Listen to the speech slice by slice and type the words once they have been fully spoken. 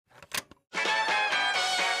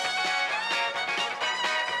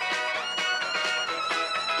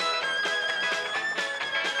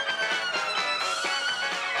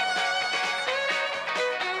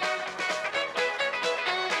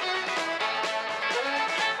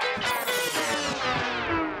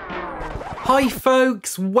Hi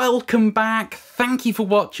folks, welcome back. Thank you for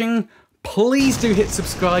watching. Please do hit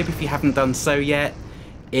subscribe if you haven't done so yet.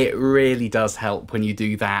 It really does help when you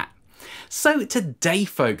do that. So today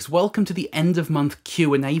folks, welcome to the end of month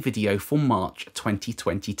Q&A video for March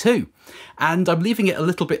 2022. And I'm leaving it a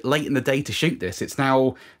little bit late in the day to shoot this. It's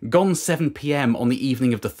now gone 7 PM on the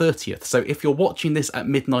evening of the 30th. So if you're watching this at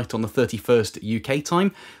midnight on the 31st UK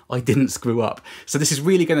time, I didn't screw up. So this is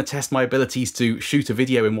really going to test my abilities to shoot a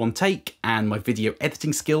video in one take and my video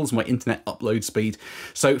editing skills, my internet upload speed.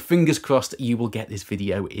 So fingers crossed you will get this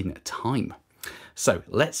video in time. So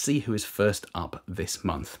let's see who is first up this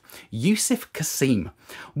month. Yusuf Kasim.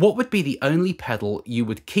 What would be the only pedal you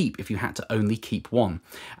would keep if you had to only keep one?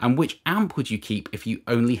 And which amp would you keep if you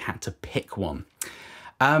only had to pick one?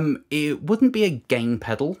 It wouldn't be a gain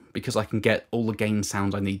pedal because I can get all the gain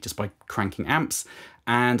sounds I need just by cranking amps.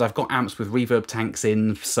 And I've got amps with reverb tanks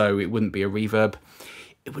in, so it wouldn't be a reverb.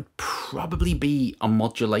 It would probably be a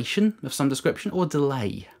modulation of some description or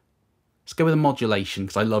delay. Let's go with a modulation,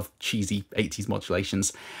 because I love cheesy 80s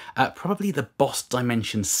modulations. Probably the Boss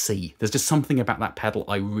Dimension C. There's just something about that pedal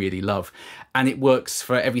I really love. And it works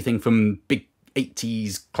for everything from big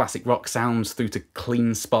 80s classic rock sounds through to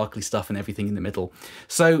clean, sparkly stuff and everything in the middle.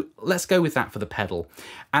 So let's go with that for the pedal.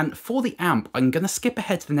 And for the amp, I'm going to skip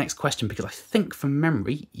ahead to the next question because I think from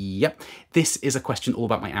memory, yep, this is a question all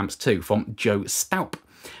about my amps too, from Joe Staup.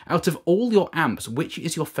 Out of all your amps, which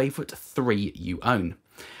is your favourite 3 you own?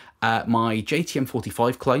 My JTM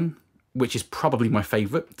 45 clone, which is probably my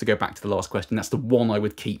favourite, to go back to the last question. That's the one I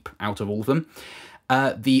would keep out of all of them.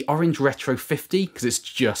 The Orange Retro 50, because it's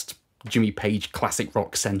just Jimmy Page classic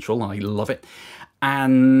rock central, I love it.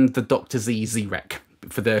 And the Dr. Z Z-Rec,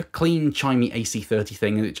 for the clean, chimey AC30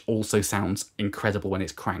 thing, and it also sounds incredible when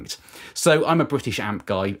it's cranked. So I'm a British amp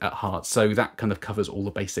guy at heart, so that kind of covers all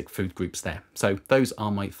the basic food groups there. So those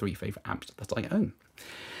are my 3 favourite amps that I own.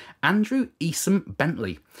 Andrew Easom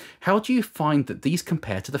Bentley. How do you find that these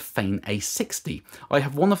compare to the Fane A60? I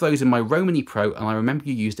have one of those in my Romani Pro and I remember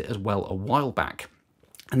you used it as well a while back.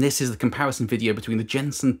 And this is the comparison video between the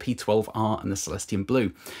Jensen P12R and the Celestion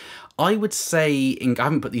Blue. I would say, I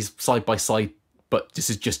haven't put these side by side, but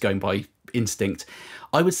this is just going by instinct.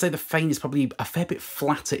 I would say the Fane is probably a fair bit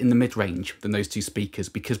flatter in the mid-range than those two speakers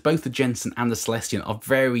because both the Jensen and the Celestion are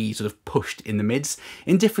very sort of pushed in the mids.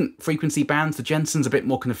 In different frequency bands, the Jensen's a bit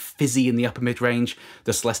more kind of fizzy in the upper mid-range,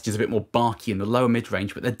 the Celestion's a bit more barky in the lower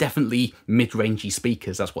mid-range, but they're definitely mid-rangey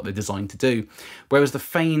speakers, that's what they're designed to do. Whereas the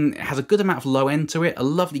Fane has a good amount of low end to it, a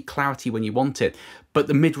lovely clarity when you want it, but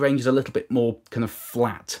the mid-range is a little bit more kind of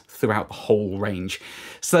flat throughout the whole range.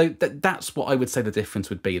 So that's what I would say the difference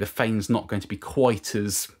would be. The Fane's not going to be quite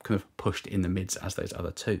as kind of pushed in the mids as those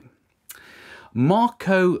other two.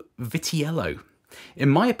 Marco Vitiello. In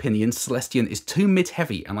my opinion, Celestion is too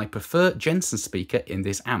mid-heavy and I prefer Jensen's speaker in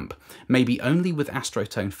this amp. Maybe only with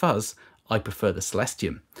Astrotone fuzz, I prefer the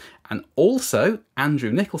Celestion. And also,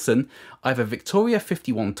 Andrew Nicholson, I have a Victoria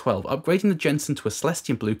 5112. Upgrading the Jensen to a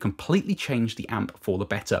Celestion Blue completely changed the amp for the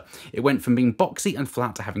better. It went from being boxy and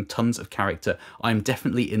flat to having tons of character. I am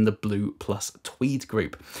definitely in the Blue plus Tweed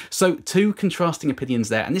group. So 2 contrasting opinions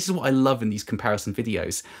there, and this is what I love in these comparison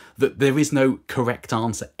videos, that there is no correct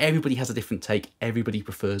answer. Everybody has a different take, everybody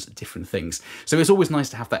prefers different things. So it's always nice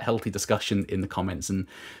to have that healthy discussion in the comments, and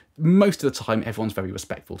most of the time everyone's very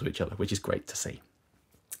respectful to each other, which is great to see.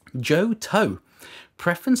 Joe Toe,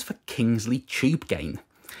 preference for Kingsley tube gain.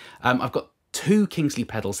 I've got 2 Kingsley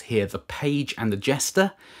pedals here, the Page and the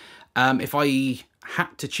Jester. If I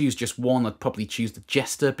had to choose just one, I'd probably choose the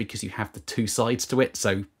Jester because you have the 2 sides to it,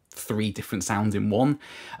 so 3 different sounds in one.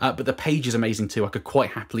 But the Page is amazing too. I could quite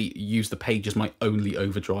happily use the Page as my only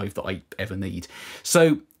overdrive that I ever need.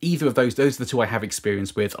 So either of those are the 2 I have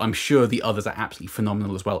experience with. I'm sure the others are absolutely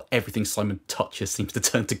phenomenal as well. Everything Simon touches seems to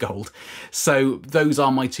turn to gold. So those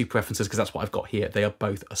are my 2 preferences because that's what I've got here. They are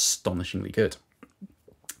both astonishingly good.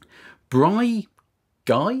 Bry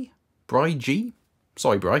G?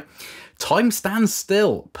 Sorry, Bry. Time stands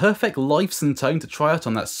still. Perfect Lifeson tone to try out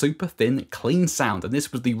on that super thin, clean sound. And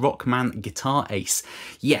this was the Rockman Guitar Ace.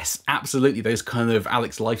 Yes, absolutely. Those kind of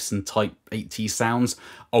Alex Lifeson type 80s sounds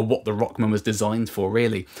are what the Rockman was designed for,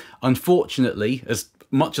 really. Unfortunately, as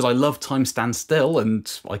much as I love Time Stands Still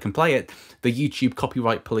and I can play it, the YouTube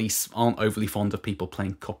copyright police aren't overly fond of people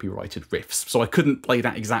playing copyrighted riffs. So I couldn't play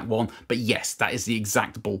that exact one. But yes, that is the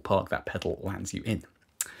exact ballpark that pedal lands you in.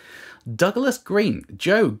 Douglas Green,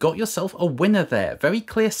 Joe, got yourself a winner there. Very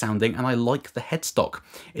clear sounding, and I like the headstock.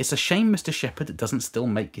 It's a shame Mr. Sheppard doesn't still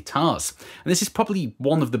make guitars. And this is probably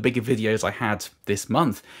one of the bigger videos I had this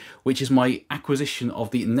month, which is my acquisition of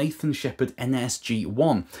the Nathan Sheppard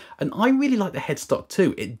NSG1. And I really like the headstock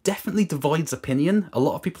too. It definitely divides opinion. A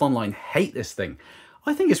lot of people online hate this thing.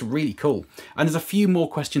 I think it's really cool. And there's a few more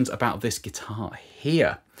questions about this guitar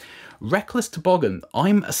here. Reckless Toboggan,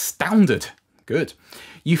 I'm astounded. Good.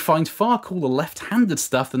 You find far cooler left-handed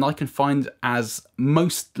stuff than I can find, as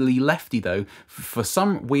mostly lefty though, for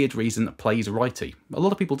some weird reason plays righty. A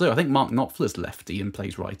lot of people do. I think Mark Knopfler's lefty and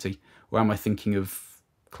plays righty. Or am I thinking of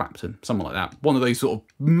Clapton? Someone like that. One of those sort of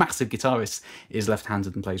massive guitarists is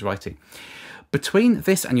left-handed and plays righty. Between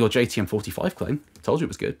this and your JTM 45 clone, told you it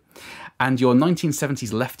was good, and your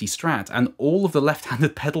 1970s lefty Strat, and all of the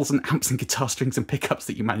left-handed pedals and amps and guitar strings and pickups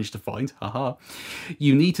that you managed to find, haha,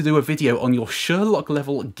 you need to do a video on your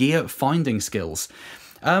Sherlock-level gear finding skills.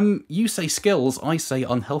 You say skills, I say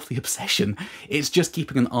unhealthy obsession. It's just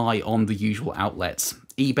keeping an eye on the usual outlets.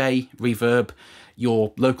 eBay, Reverb,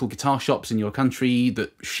 your local guitar shops in your country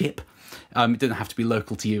that ship. It doesn't have to be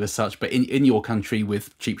local to you as such, but in your country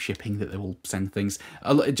with cheap shipping that they will send things.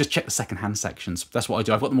 Just check the second-hand sections. That's what I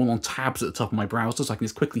do. I've got them all on tabs at the top of my browser, so I can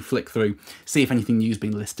just quickly flick through, see if anything new's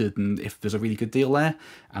been listed, and if there's a really good deal there,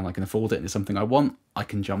 and I can afford it, and it's something I want, I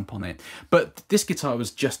can jump on it. But this guitar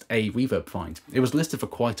was just a Reverb find. It was listed for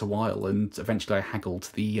quite a while, and eventually I haggled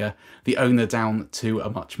the owner down to a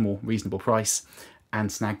much more reasonable price and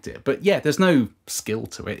snagged it. But yeah, there's no skill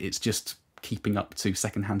to it. It's just keeping up to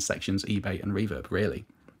second-hand sections, eBay and Reverb, really.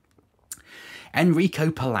 Enrico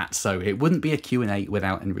Palazzo. It wouldn't be a Q&A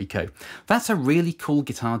without Enrico. That's a really cool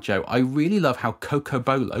guitar, Joe. I really love how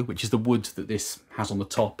Cocobolo, which is the wood that this has on the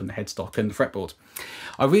top and the headstock and the fretboard,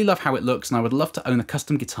 I really love how it looks, and I would love to own a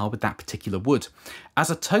custom guitar with that particular wood. As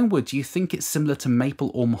a tone wood, do you think it's similar to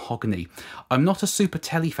maple or mahogany? I'm not a super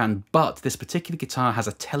telly fan, but this particular guitar has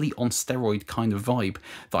a telly on steroid kind of vibe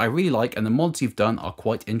that I really like, and the mods you've done are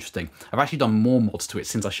quite interesting. I've actually done more mods to it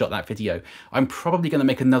since I shot that video. I'm probably going to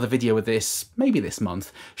make another video with this, maybe this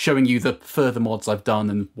month, showing you the further mods I've done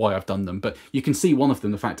and why I've done them. But you can see one of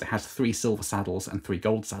them, the fact it has 3 silver saddles and 3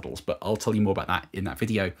 gold saddles, but I'll tell you more about that in that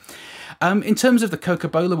video. In terms of the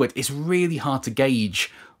Cocobolo wood, it's really hard to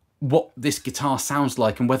gauge what this guitar sounds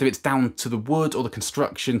like and whether it's down to the wood or the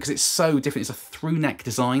construction, because it's so different. It's a through neck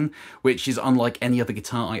design, which is unlike any other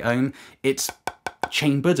guitar I own. It's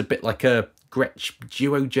chambered a bit like a Gretsch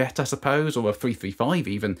Duojet, I suppose, or a 335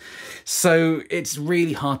 even. So it's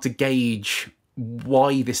really hard to gauge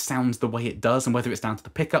why this sounds the way it does and whether it's down to the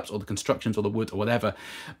pickups or the constructions or the wood or whatever.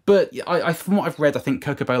 But from what I've read, I think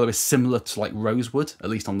Cocobolo is similar to like rosewood, at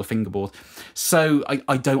least on the fingerboard. So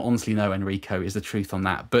I don't honestly know, Enrico, is the truth on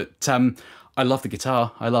that. But I love the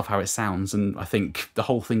guitar, I love how it sounds, and I think the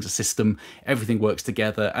whole thing's a system, everything works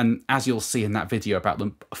together. And as you'll see in that video about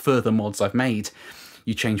the further mods I've made,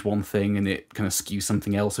 you change one thing and it kind of skews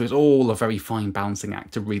something else. So it's all a very fine balancing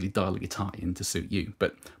act to really dial a guitar in to suit you.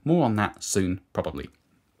 But more on that soon, probably.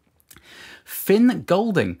 Finn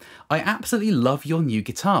Golding, I absolutely love your new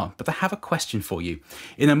guitar, but I have a question for you.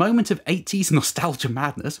 In a moment of 80s nostalgia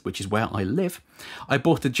madness, which is where I live, I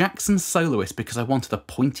bought a Jackson Soloist because I wanted a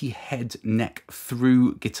pointy head neck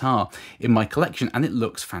through guitar in my collection, and it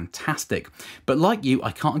looks fantastic. But like you,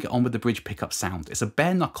 I can't get on with the bridge pickup sound. It's a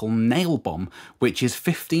bare knuckle nail bomb, which is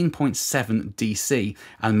 15.7 DC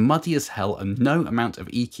and muddy as hell, and no amount of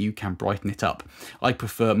EQ can brighten it up. I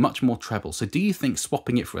prefer much more treble, so do you think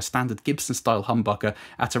swapping it for a standard Gibson style humbucker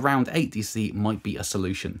at around 8 DC might be a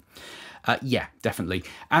solution? Yeah, definitely.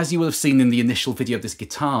 As you will have seen in the initial video of this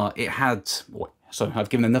guitar, it had, so I've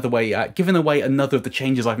given away another of the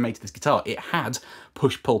changes I've made to this guitar. It had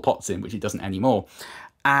push-pull pots in, which it doesn't anymore.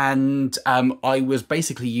 And I was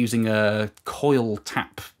basically using a coil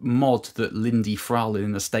tap mod that Lindy Fralin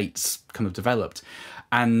in the States kind of developed,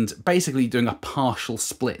 and basically doing a partial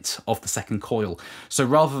split of the second coil. So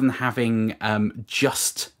rather than having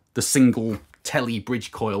just the single telly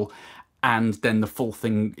bridge coil and then the full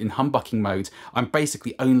thing in humbucking mode, I'm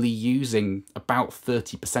basically only using about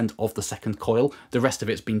 30% of the second coil. The rest of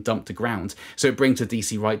it's been dumped to ground. So it brings the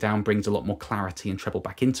DC right down, brings a lot more clarity and treble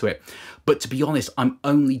back into it. But to be honest, I'm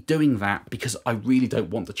only doing that because I really don't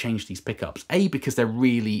want to change these pickups. A, because they're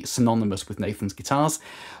really synonymous with Nathan's guitars,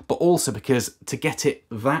 but also because to get it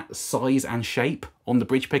that size and shape on the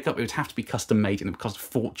bridge pickup, it would have to be custom made and it would cost a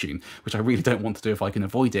fortune, which I really don't want to do if I can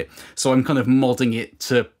avoid it. So I'm kind of modding it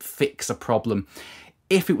to fix a problem.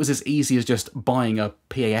 If it was as easy as just buying a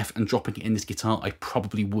PAF and dropping it in this guitar, I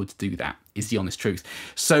probably would do that, is the honest truth.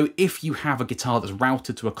 So if you have a guitar that's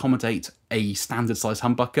routed to accommodate a standard size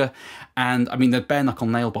humbucker, and I mean the bare knuckle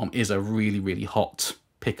nail bomb is a really, really hot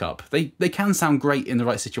pickup. They can sound great in the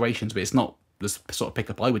right situations, but it's not the sort of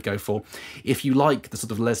pickup I would go for. If you like the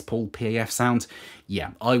sort of Les Paul PAF sound,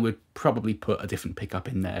 yeah, I would probably put a different pickup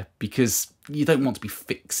in there, because you don't want to be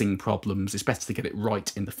fixing problems. It's better to get it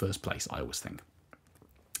right in the first place, I always think.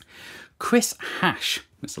 Chris Hash,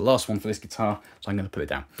 that's the last one for this guitar, so I'm going to put it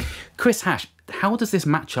down. Chris Hash, how does this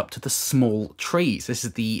match up to the small trees? This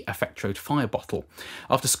is the Effectrode Fire Bottle.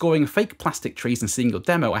 After scoring fake plastic trees and seeing your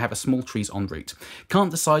demo, I have a small trees en route.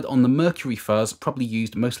 Can't decide on the Mercury fuzz, probably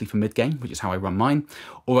used mostly for mid-gain, which is how I run mine,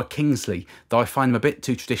 or a Kingsley, though I find them a bit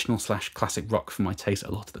too traditional / classic rock for my taste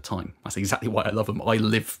a lot of the time. That's exactly why I love them. I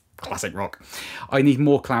live classic rock. I need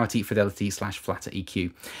more clarity, fidelity / flatter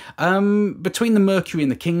EQ. Between the Mercury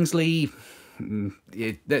and the Kingsley,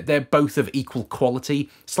 they're both of equal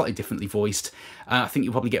quality, slightly differently voiced. I think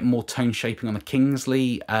you'll probably get more tone shaping on the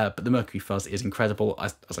Kingsley, but the Mercury fuzz is incredible.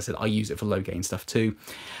 As I said, I use it for low gain stuff too.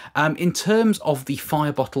 In terms of the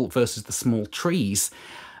Fire Bottle versus the small trees,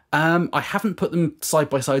 I haven't put them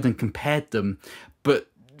side by side and compared them, but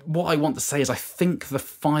what I want to say is I think the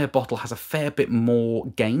Fire Bottle has a fair bit more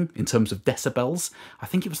gain in terms of decibels. I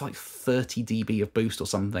think it was like 30 dB of boost or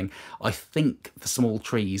something. I think the small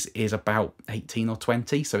trees is about 18 or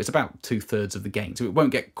 20, so it's about 2/3 of the gain. So it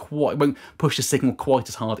won't push the signal quite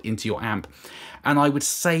as hard into your amp. And I would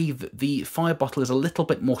say that the Fire Bottle is a little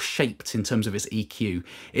bit more shaped in terms of its EQ.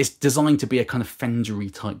 It's designed to be a kind of Fender-y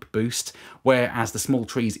type boost, whereas the small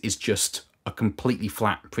trees is just a completely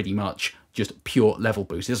flat, pretty much, just pure level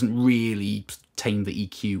boost. It doesn't really tame the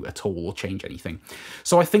EQ at all or change anything.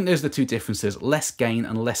 So I think those are the two differences, less gain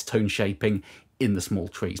and less tone shaping in the small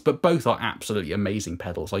trees. But both are absolutely amazing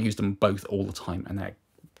pedals. I use them both all the time and they're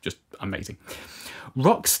just amazing.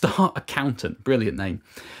 Rockstar Accountant, brilliant name.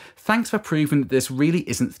 Thanks for proving that this really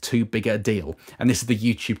isn't too big a deal. And this is the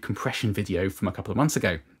YouTube compression video from a couple of months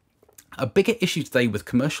ago. A bigger issue today with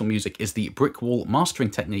commercial music is the brick wall mastering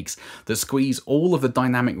techniques that squeeze all of the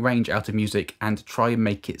dynamic range out of music and try and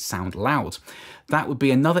make it sound loud. That would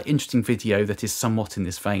be another interesting video that is somewhat in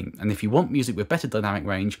this vein, and if you want music with better dynamic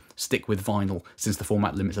range, stick with vinyl, since the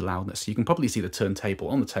format limits the loudness. You can probably see the turntable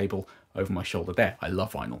on the table over my shoulder there. I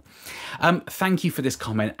love vinyl. Thank you for this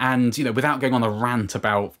comment, and without going on a rant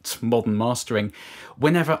about modern mastering,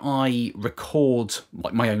 whenever I record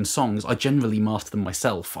like my own songs, I generally master them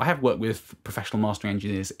myself. I have worked with professional mastering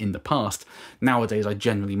engineers in the past. Nowadays I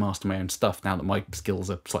generally master my own stuff now that my skills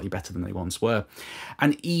are slightly better than they once were.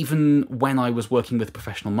 And even when I was working with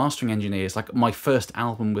professional mastering engineers, like my first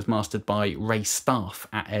album was mastered by Ray Staff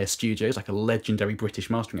at Air Studios, like a legendary British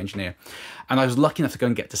mastering engineer, and I was lucky enough to go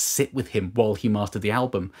and get to sit with him while he mastered the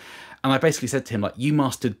album. And I basically said to him, like, you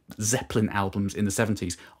mastered Zeppelin albums in the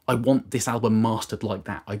 70s. I want this album mastered like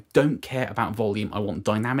that. I don't care about volume. I want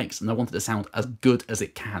dynamics, and I want it to sound as good as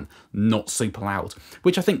it can, not super loud,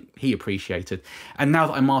 which I think he appreciated. And now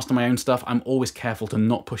that I master my own stuff, I'm always careful to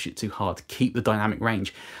not push it too hard, to keep the dynamic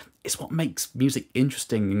range. It's what makes music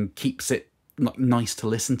interesting and keeps it like nice to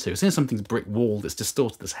listen to. As soon as something's brick wall that's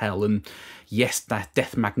distorted as hell, and yes, that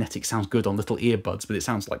Death Magnetic sounds good on little earbuds, but it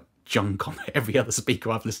sounds like junk on every other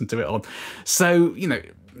speaker I've listened to it on. So,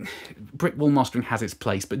 brick wall mastering has its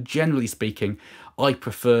place, but generally speaking, I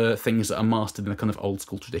prefer things that are mastered in a kind of old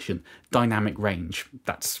school tradition. Dynamic range,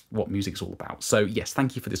 that's what music's all about. So yes,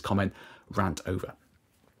 thank you for this comment. Rant over.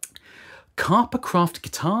 Carpercraft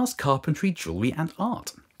Guitars, Carpentry, Jewellery and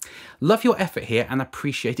Art. Love your effort here and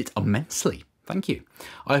appreciate it immensely. Thank you.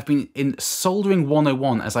 I've been in Soldering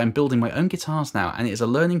 101 as I'm building my own guitars now, and it is a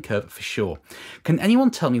learning curve for sure. Can anyone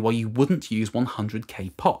tell me why you wouldn't use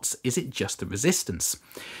 100k pots? Is it just the resistance?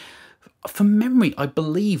 From memory, I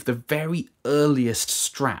believe the very earliest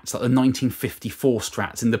Strats, like the 1954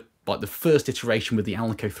 Strats, in the first iteration with the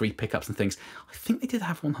Alnico 3 pickups and things, I think they did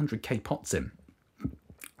have 100k pots in.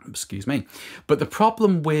 Excuse me. But the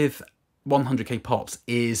problem with 100k pots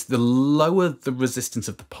is the lower the resistance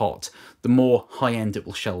of the pot, the more high end it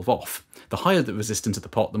will shelve off. The higher the resistance of the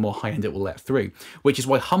pot, the more high end it will let through, which is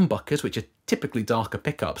why humbuckers, which are typically darker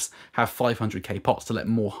pickups, have 500k pots to let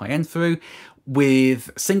more high end through.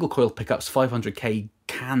 With single coil pickups, 500k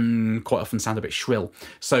can quite often sound a bit shrill,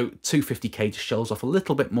 so 250k just shelves off a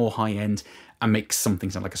little bit more high end and makes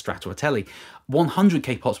something sound like a Strat or a Tele.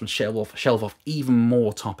 100k pots would shelve off even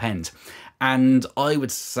more top end. And I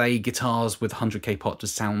would say guitars with 100k pot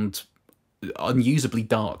just sound unusably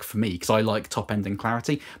dark for me, because I like top end and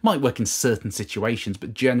clarity. Might work in certain situations,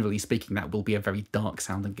 but generally speaking, that will be a very dark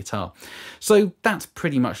sounding guitar. So that's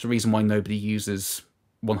pretty much the reason why nobody uses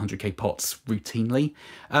 100k pots routinely.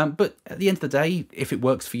 But at the end of the day, if it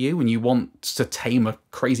works for you and you want to tame a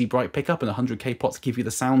crazy bright pickup and 100k pots give you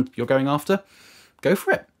the sound you're going after, go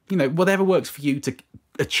for it. You know, whatever works for you to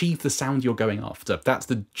achieve the sound you're going after. That's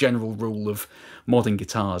the general rule of modern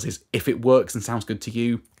guitars, is if it works and sounds good to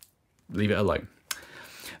you, leave it alone.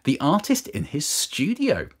 The artist in his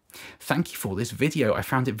studio. Thank you for this video. I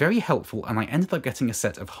found it very helpful and I ended up getting a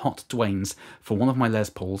set of hot Dwaynes for one of my Les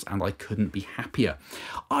Pauls and I couldn't be happier.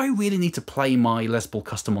 I really need to play my Les Paul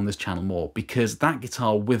Custom on this channel more, because that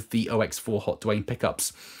guitar with the OX4 hot Dwayne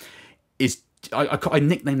pickups is, I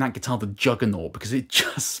nicknamed that guitar the Juggernaut because it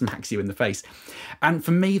just smacks you in the face. And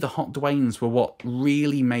for me, the hot Dwaynes were what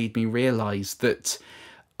really made me realise that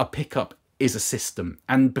a pickup is a system.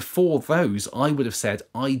 And before those, I would have said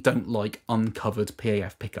I don't like uncovered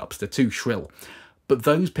PAF pickups. They're too shrill. But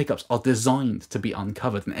those pickups are designed to be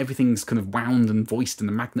uncovered, and everything's kind of wound and voiced and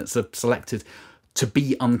the magnets are selected to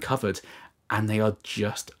be uncovered, and they are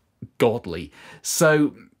just godly.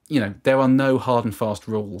 So, you know, there are no hard and fast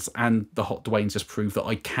rules, and the hot Dwaynes just prove that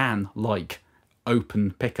I can like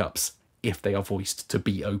open pickups if they are voiced to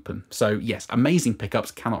be open. So yes, amazing pickups,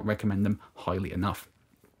 cannot recommend them highly enough.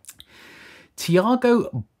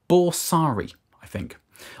 Tiago Borsari, I think.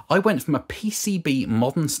 I went from a PCB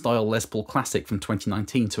modern style Les Paul Classic from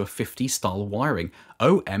 2019 to a 50s style wiring.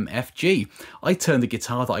 OMFG. I turned a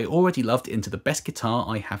guitar that I already loved into the best guitar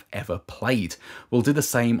I have ever played. Will do the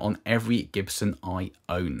same on every Gibson I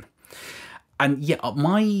own. And yeah,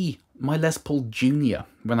 my Les Paul Junior,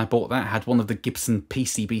 when I bought that, had one of the Gibson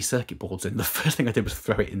PCB circuit boards in. The first thing I did was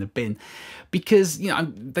throw it in the bin, because, you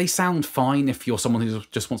know, they sound fine if you're someone who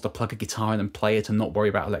just wants to plug a guitar in and play it and not worry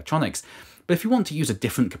about electronics. But if you want to use a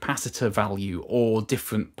different capacitor value or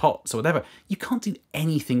different pots or whatever, you can't do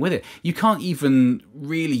anything with it. You can't even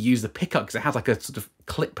really use the pickup because it has like a sort of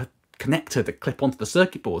clip connector that clip onto the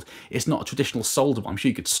circuit board. It's not a traditional solder one. I'm sure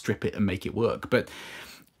you could strip it and make it work, but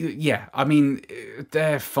yeah, I mean,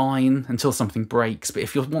 they're fine until something breaks, but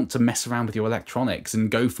if you want to mess around with your electronics and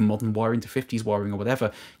go from modern wiring to 50s wiring or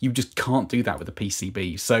whatever, you just can't do that with a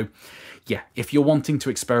PCB. So yeah, if you're wanting to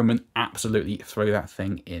experiment, absolutely throw that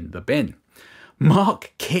thing in the bin.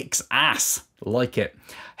 Mark kicks ass. Like it.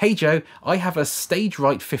 Hey Joe, I have a stage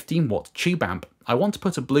right 15 watt tube amp. I want to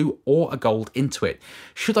put a blue or a gold into it.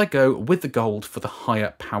 Should I go with the gold for the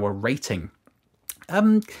higher power rating?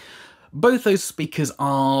 Both those speakers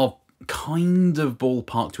are kind of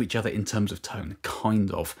ballpark to each other in terms of tone,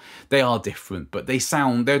 kind of. They are different, but they're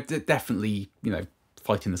definitely, you know,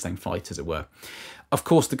 fighting the same fight, as it were. Of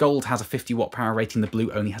course, the gold has a 50 watt power rating, the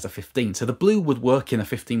blue only has a 15. So the blue would work in a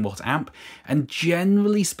 15 watt amp, and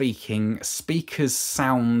generally speaking, speakers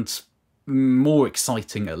sound more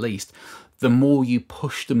exciting, at least, the more you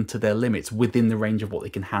push them to their limits within the range of what they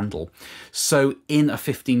can handle. So in a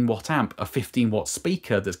 15 watt amp, a 15 watt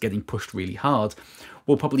speaker that's getting pushed really hard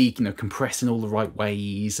will probably, you know, compress in all the right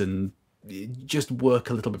ways and just work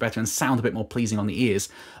a little bit better and sound a bit more pleasing on the ears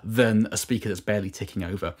than a speaker that's barely ticking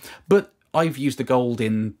over. But I've used the gold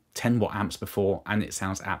in 10 watt amps before and it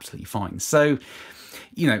sounds absolutely fine. So,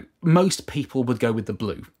 you know, most people would go with the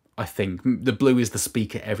blue. I think the blue is the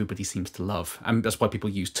speaker everybody seems to love, and that's why people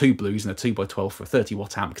use two blues and a 2x12 for a 30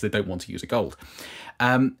 watt amp, because they don't want to use a gold.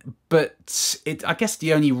 But I guess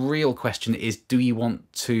the only real question is, do you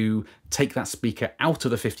want to take that speaker out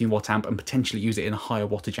of the 15 watt amp and potentially use it in a higher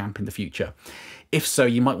wattage amp in the future? If so,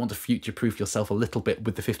 you might want to future-proof yourself a little bit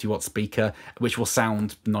with the 50 watt speaker, which will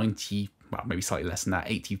sound 90, well, maybe slightly less than that,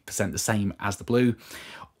 80% the same as the blue.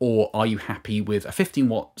 Or are you happy with a 15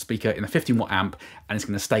 watt speaker in a 15 watt amp and it's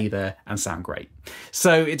going to stay there and sound great?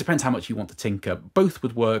 So it depends how much you want to tinker. Both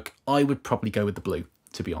would work. I would probably go with the blue,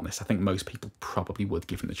 to be honest. I think most people probably would,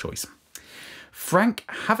 given the choice. Frank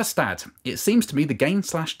Havestad. It seems to me the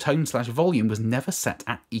gain/tone/volume was never set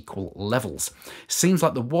at equal levels. Seems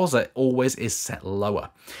like the Wazza always is set lower.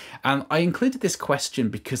 And I included this question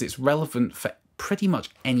because it's relevant for pretty much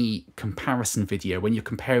any comparison video when you're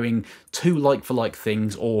comparing two like-for-like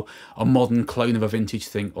things or a modern clone of a vintage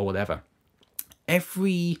thing or whatever.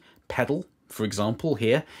 Every pedal, for example,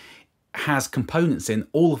 here, has components in,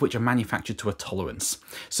 all of which are manufactured to a tolerance.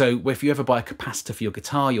 So if you ever buy a capacitor for your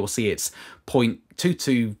guitar, you'll see it's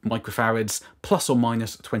 0.22 microfarads plus or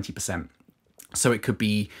minus 20%. So it could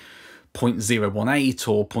be 0.018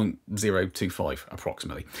 or 0.025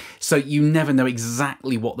 approximately. So you never know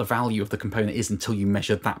exactly what the value of the component is until you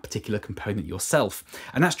measure that particular component yourself.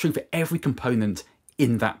 And that's true for every component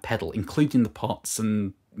in that pedal, including the pots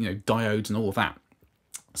and diodes and all of that.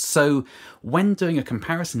 So when doing a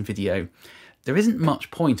comparison video, there isn't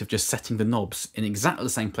much point of just setting the knobs in exactly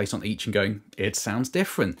the same place on each and going, it sounds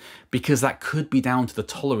different, because that could be down to the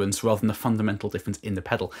tolerance rather than the fundamental difference in the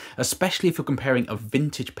pedal, especially if you're comparing a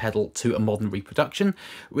vintage pedal to a modern reproduction,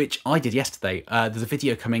 which I did yesterday. There's a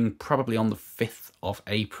video coming probably on the 5th of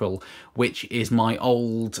April, which is my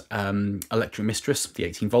old Electric Mistress, the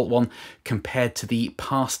 18-volt one, compared to the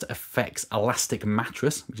Past Effects Elastic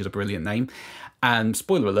Mattress, which is a brilliant name. And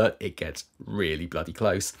spoiler alert, it gets really bloody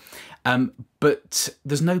close. But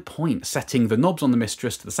there's no point setting the knobs on the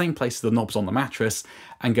Mistress to the same place as the knobs on the mattress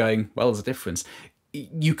and going, well, there's a difference.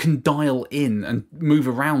 You can dial in and move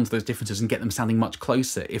around those differences and get them sounding much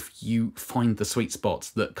closer if you find the sweet spots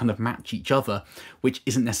that kind of match each other, which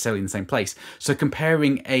isn't necessarily in the same place. So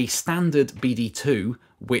comparing a standard BD2,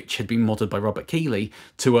 which had been modded by Robert Keeley,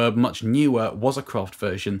 to a much newer Wazacraft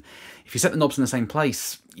version, if you set the knobs in the same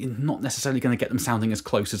place, you're not necessarily going to get them sounding as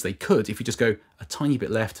close as they could if you just go a tiny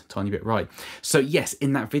bit left, tiny bit right. So yes,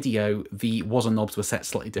 in that video, the Waza knobs were set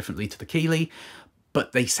slightly differently to the Keeley,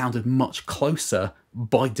 but they sounded much closer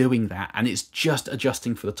by doing that, and it's just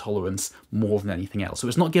adjusting for the tolerance more than anything else. So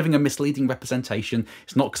it's not giving a misleading representation,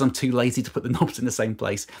 it's not because I'm too lazy to put the knobs in the same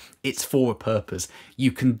place, it's for a purpose.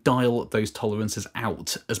 You can dial those tolerances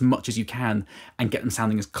out as much as you can and get them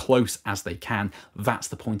sounding as close as they can. That's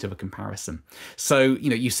the point of a comparison. So,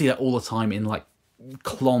 you see that all the time in like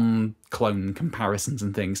clone comparisons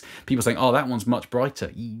and things. People saying, oh, that one's much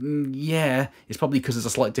brighter. Yeah, it's probably because there's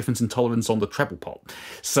a slight difference in tolerance on the treble pot.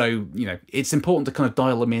 So, it's important to kind of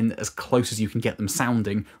dial them in as close as you can get them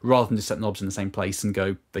sounding, rather than just set knobs in the same place and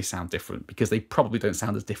go, they sound different, because they probably don't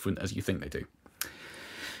sound as different as you think they do.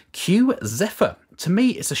 Q Zephyr. To me,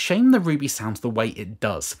 it's a shame the Ruby sounds the way it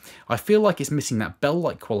does. I feel like it's missing that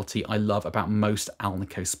bell-like quality I love about most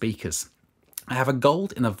Alnico speakers. I have a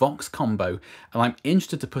gold in a Vox combo, and I'm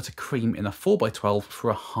interested to put a cream in a 4x12 for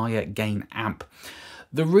a higher gain amp.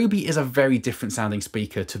 The Ruby is a very different sounding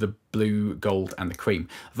speaker to the blue, gold and the cream.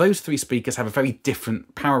 Those three speakers have a very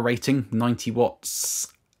different power rating, 90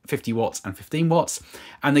 watts, 50 watts and 15 watts,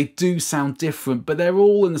 and they do sound different, but they're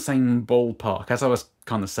all in the same ballpark, as I was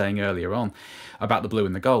kind of saying earlier on about the blue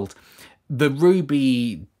and the gold. The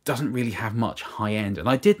Ruby doesn't really have much high end, and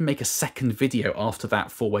I did make a second video after that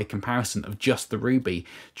 4-way comparison of just the Ruby,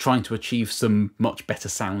 trying to achieve some much better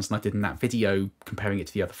sounds than I did in that video comparing it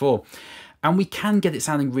to the other four. And we can get it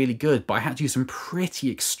sounding really good, but I had to use some pretty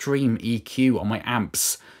extreme EQ on my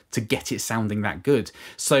amps to get it sounding that good.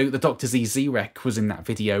 So the Dr. Z Z-Rec was in that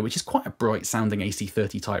video, which is quite a bright sounding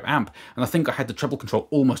AC30 type amp, and I think I had the treble control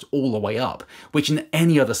almost all the way up, which in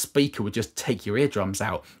any other speaker would just take your eardrums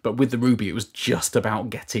out, but with the Ruby it was just about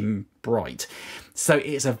getting bright. So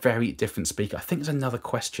it's a very different speaker. I think there's another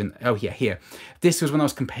question. Oh yeah, here. This was when I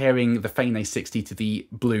was comparing the Fane A60 to the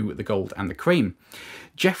blue, the gold and the cream.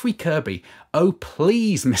 Jeffrey Kirby, oh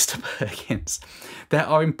please Mr. Perkins. There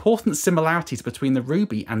are important similarities between the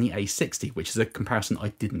Ruby and the A60, which is a comparison I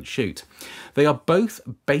didn't shoot. They are both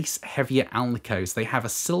bass heavier Alnicos. They have a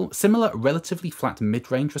similar relatively flat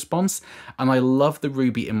mid-range response, and I love the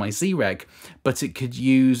Ruby in my Z-Reg, but it could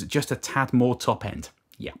use just a tad more top end.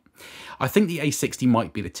 Yeah. I think the A60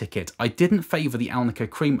 might be the ticket. I didn't favour the Alnico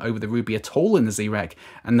Cream over the Ruby at all in the Z-Reg,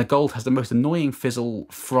 and the Gold has the most annoying fizzle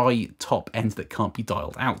fry top end that can't be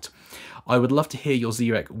dialed out. I would love to hear your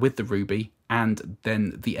Z-Reg with the Ruby and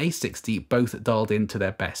then the A60 both dialed in to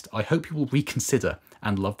their best. I hope you will reconsider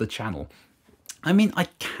and love the channel. I mean, I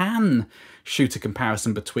can shoot a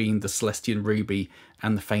comparison between the Celestion Ruby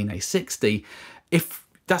and the Fane A60. If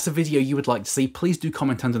that's a video you would like to see, please do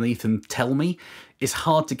comment underneath and tell me. It's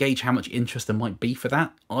hard to gauge how much interest there might be for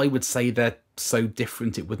that. I would say they're so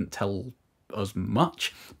different it wouldn't tell us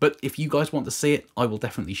much, but if you guys want to see it, I will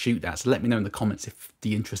definitely shoot that, so let me know in the comments if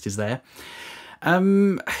the interest is there.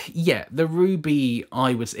 Yeah, the Ruby,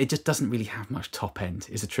 it just doesn't really have much top end,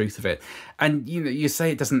 is the truth of it. And you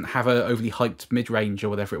say it doesn't have a overly hyped mid-range or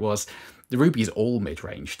whatever it was. The Ruby is all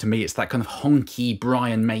mid-range. To me, it's that kind of honky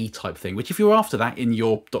Brian May type thing, which if you're after that in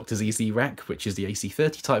your Dr. Z Z-Rec, which is the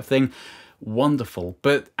AC30 type thing, wonderful.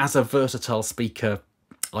 But as a versatile speaker,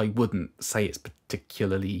 I wouldn't say it's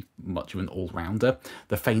particularly much of an all-rounder.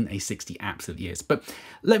 The Fane A60 absolutely is. But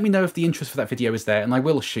let me know if the interest for that video is there, and I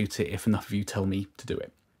will shoot it if enough of you tell me to do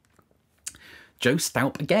it. Joe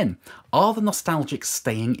Staup again. Are the Nostalgics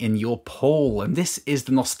staying in your poll? And this is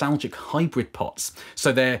the Nostalgic hybrid pots.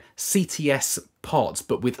 So they're CTS pots,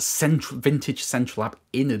 but with vintage Central Lab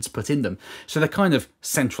innards put in them. So they're kind of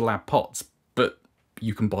Central Lab pots, but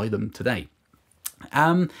you can buy them today.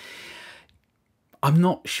 I'm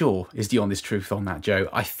not sure is the honest truth on that, Joe.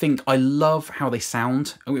 I think I love how they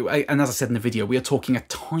sound. And as I said in the video, we are talking a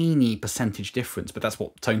tiny percentage difference, but that's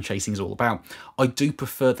what tone chasing is all about. I do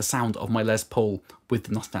prefer the sound of my Les Paul with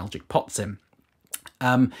the nostalgic pots in.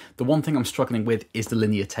 The one thing I'm struggling with is the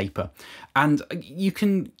linear taper, and you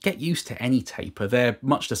can get used to any taper. They're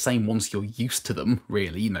much the same once you're used to them,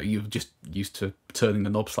 really. You know, you're just used to turning the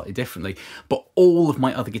knob slightly differently, but all of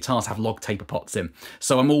my other guitars have log taper pots in.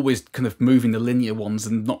 So I'm always kind of moving the linear ones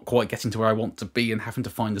and not quite getting to where I want to be and having to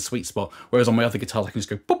find the sweet spot. Whereas on my other guitars, I can just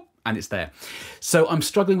go boop and it's there. So I'm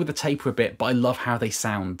struggling with the taper a bit, but I love how they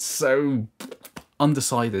sound. So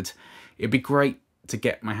undecided. It'd be great to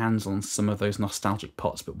get my hands on some of those nostalgic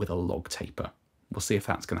pots, but with a log taper. We'll see if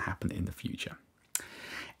that's going to happen in the future.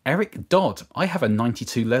 Eric Dodd, I have a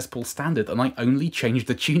 92 Les Paul Standard and I only changed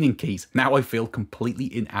the tuning keys. Now I feel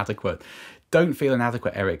completely inadequate. Don't feel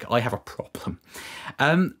inadequate, Eric. I have a problem.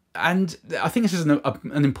 And I think this is an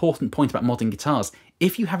important point about modding guitars.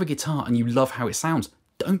 If you have a guitar and you love how it sounds,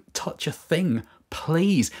 don't touch a thing.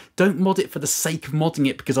 Please don't mod it for the sake of modding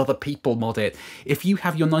it because other people mod it. If you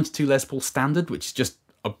have your 92 Les Paul Standard, which is just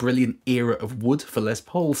a brilliant era of wood for Les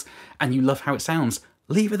Pauls, and you love how it sounds,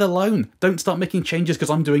 leave it alone. Don't start making changes because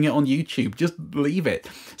I'm doing it on YouTube. Just leave it.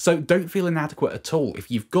 So don't feel inadequate at all.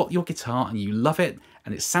 If you've got your guitar and you love it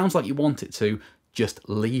and it sounds like you want it to, just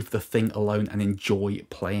leave the thing alone and enjoy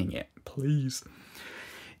playing it, please.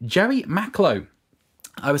 Jerry Macklow.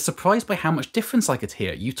 I was surprised by how much difference I could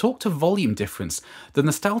hear. You talked of volume difference. The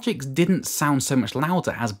nostalgics didn't sound so much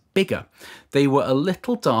louder as bigger. They were a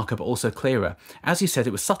little darker but also clearer. As you said,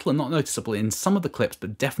 it was subtle and not noticeable in some of the clips,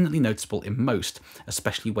 but definitely noticeable in most,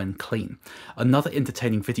 especially when clean. Another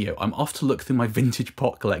entertaining video. I'm off to look through my vintage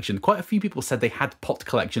pot collection. Quite a few people said they had pot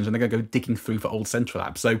collections and they're going to go digging through for old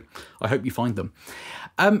Centralabs, so I hope you find them.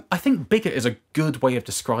 I think bigger is a good way of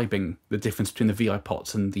describing the difference between the VI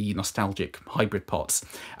pots and the nostalgic hybrid pots.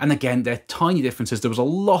 And again, they're tiny differences. There was a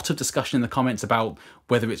lot of discussion in the comments about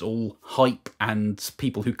whether it's all hype and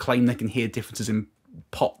people who claim they can hear differences in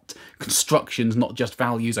pot constructions, not just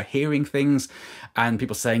values, are hearing things, and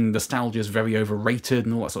people saying nostalgia is very overrated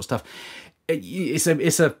and all that sort of stuff.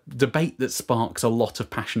 It's a debate that sparks a lot of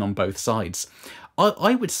passion on both sides.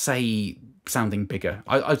 I would say sounding bigger.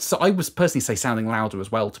 I was personally say sounding louder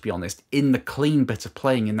as well, to be honest. In the clean bit of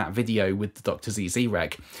playing in that video with the Dr. ZZ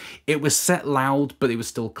reg, it was set loud, but it was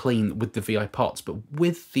still clean with the VI pots. But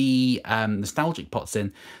with the nostalgic pots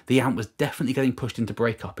in, the amp was definitely getting pushed into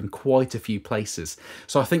breakup in quite a few places.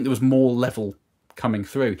 So I think there was more level coming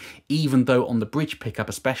through, even though on the bridge pickup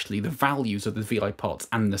especially, the values of the VI pots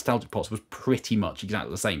and the nostalgic pots was pretty much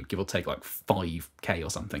exactly the same, give or take like 5k or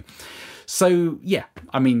something. So yeah,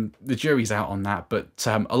 I mean, the jury's out on that, but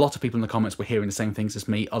a lot of people in the comments were hearing the same things as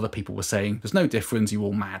me. Other people were saying, there's no difference, you're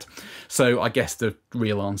all mad. So I guess the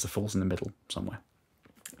real answer falls in the middle somewhere.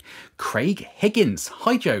 Craig Higgins.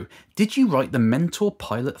 Hi Joe, did you write the Mentor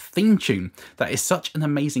Pilot theme tune? That is such an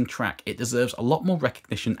amazing track. It deserves a lot more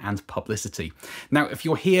recognition and publicity. Now, if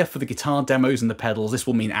you're here for the guitar demos and the pedals, this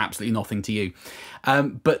will mean absolutely nothing to you.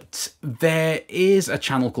 But there is a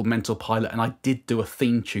channel called Mentor Pilot, and I did do a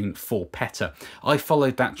theme tune for Petter. I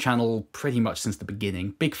followed that channel pretty much since the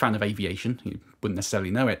beginning. Big fan of aviation, you wouldn't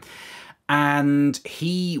necessarily know it. And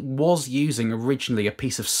he was using originally a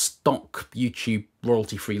piece of stock YouTube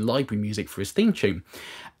royalty-free library music for his theme tune.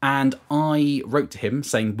 And I wrote to him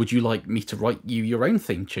saying, would you like me to write you your own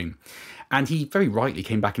theme tune? And he very rightly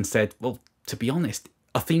came back and said, well, to be honest,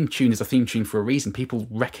 a theme tune is a theme tune for a reason. People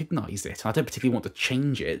recognise it. I don't particularly want to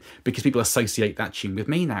change it because people associate that tune with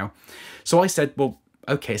me now. So I said, well,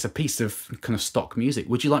 okay, it's a piece of kind of stock music.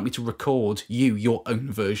 Would you like me to record you your own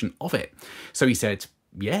version of it? So he said,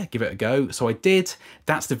 yeah, give it a go. So I did.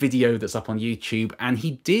 That's the video that's up on YouTube, and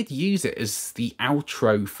he did use it as the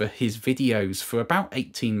outro for his videos for about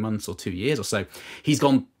 18 months or 2 years or so. He's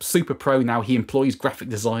gone super pro now. He employs graphic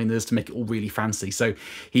designers to make it all really fancy. So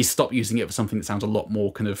he's stopped using it for something that sounds a lot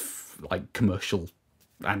more kind of like commercial,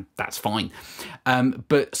 and that's fine.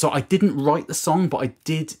 But so I didn't write the song, but I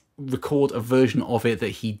did record a version of it that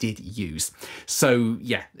he did use. So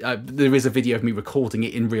yeah, there is a video of me recording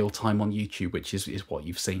it in real time on YouTube, which is what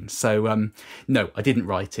you've seen. So no, I didn't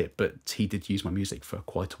write it, but he did use my music for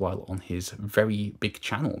quite a while on his very big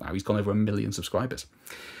channel now. He's gone over 1 million subscribers.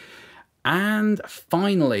 And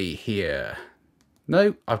finally here,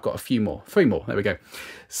 no, I've got a few more. 3 more. There we go.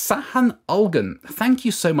 Sahan Olgan, thank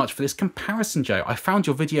you so much for this comparison, Joe. I found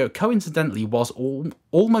your video coincidentally was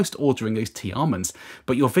almost ordering those T-Armans,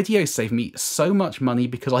 but your video saved me so much money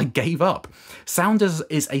because I gave up. Sound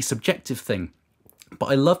is a subjective thing, but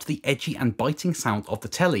I loved the edgy and biting sound of the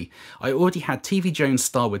telly. I already had TV Jones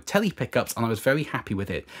Starwood telly pickups and I was very happy with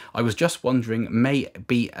it. I was just wondering,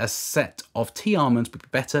 maybe a set of T-Armors would be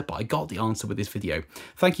better, but I got the answer with this video.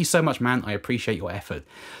 Thank you so much, man. I appreciate your effort.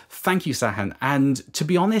 Thank you, Sahan. And to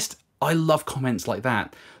be honest, I love comments like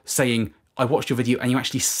that, saying, I watched your video and you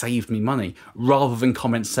actually saved me money, rather than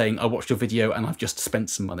comments saying, I watched your video and I've just spent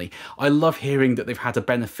some money. I love hearing that they've had a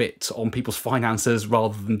benefit on people's finances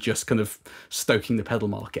rather than just kind of stoking the pedal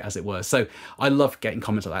market, as it were. So I love getting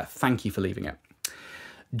comments like that. Thank you for leaving it.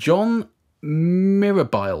 John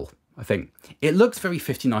Mirabile, I think. It looks very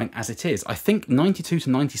 59 as it is. I think 92 to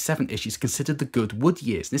 97-ish is considered the good wood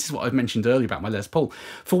years. This is what I've mentioned earlier about my Les Paul.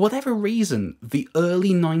 For whatever reason, the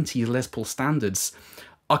early 90s Les Paul standards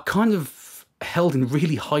are kind of held in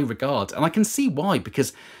really high regard, and I can see why,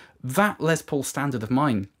 because that Les Paul standard of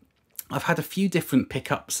mine, I've had a few different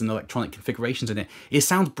pickups and electronic configurations in it. It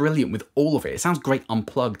sounds brilliant with all of it. It sounds great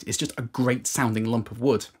unplugged. It's just a great sounding lump of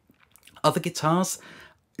wood. Other guitars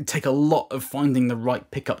take a lot of finding the right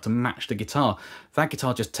pickup to match the guitar. That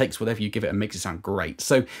guitar just takes whatever you give it and makes it sound great.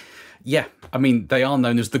 So yeah, I mean, they are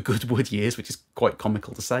known as the good wood years, which is quite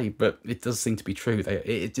comical to say, but it does seem to be true.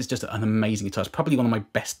 It's just an amazing guitar. It's probably one of my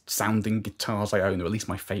best sounding guitars I own, or at least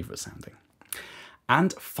my favourite sounding.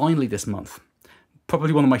 And finally this month,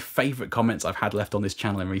 probably one of my favourite comments I've had left on this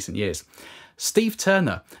channel in recent years. Steve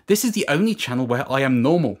Turner, this is the only channel where I am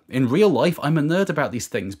normal. In real life, I'm a nerd about these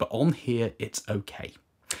things, but on here, it's okay.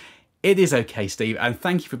 It is okay, Steve, and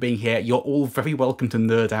thank you for being here. You're all very welcome to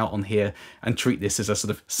nerd out on here and treat this as a sort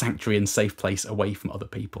of sanctuary and safe place away from other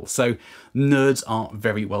people. So nerds are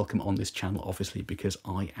very welcome on this channel, obviously, because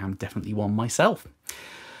I am definitely one myself.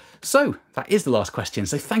 So that is the last question.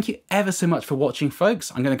 So thank you ever so much for watching,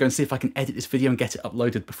 folks. I'm going to go and see if I can edit this video and get it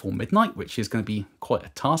uploaded before midnight, which is going to be quite a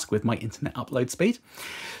task with my internet upload speed.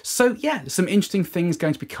 So yeah, some interesting things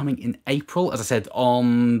going to be coming in April. As I said,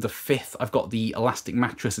 on the 5th, I've got the Elastic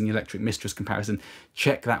Mattress and the Electric Mistress comparison.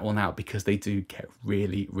 Check that one out because they do get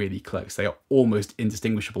really, really close. They are almost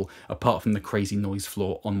indistinguishable apart from the crazy noise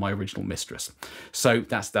floor on my original Mistress. So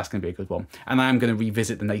that's going to be a good one. And I am going to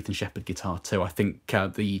revisit the Nathan Sheppard guitar too. I think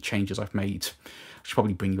the changes I've made, I should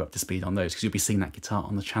probably bring you up to speed on those because you'll be seeing that guitar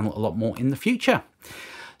on the channel a lot more in the future.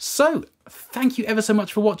 So thank you ever so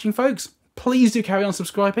much for watching, folks. Please do carry on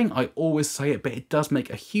subscribing. I always say it, but it does make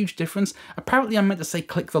a huge difference. Apparently I meant to say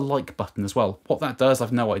click the like button as well. What that does,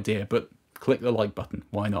 I've no idea, but click the like button.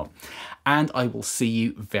 Why not? And I will see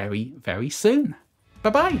you very, very soon.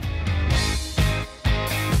 Bye-bye.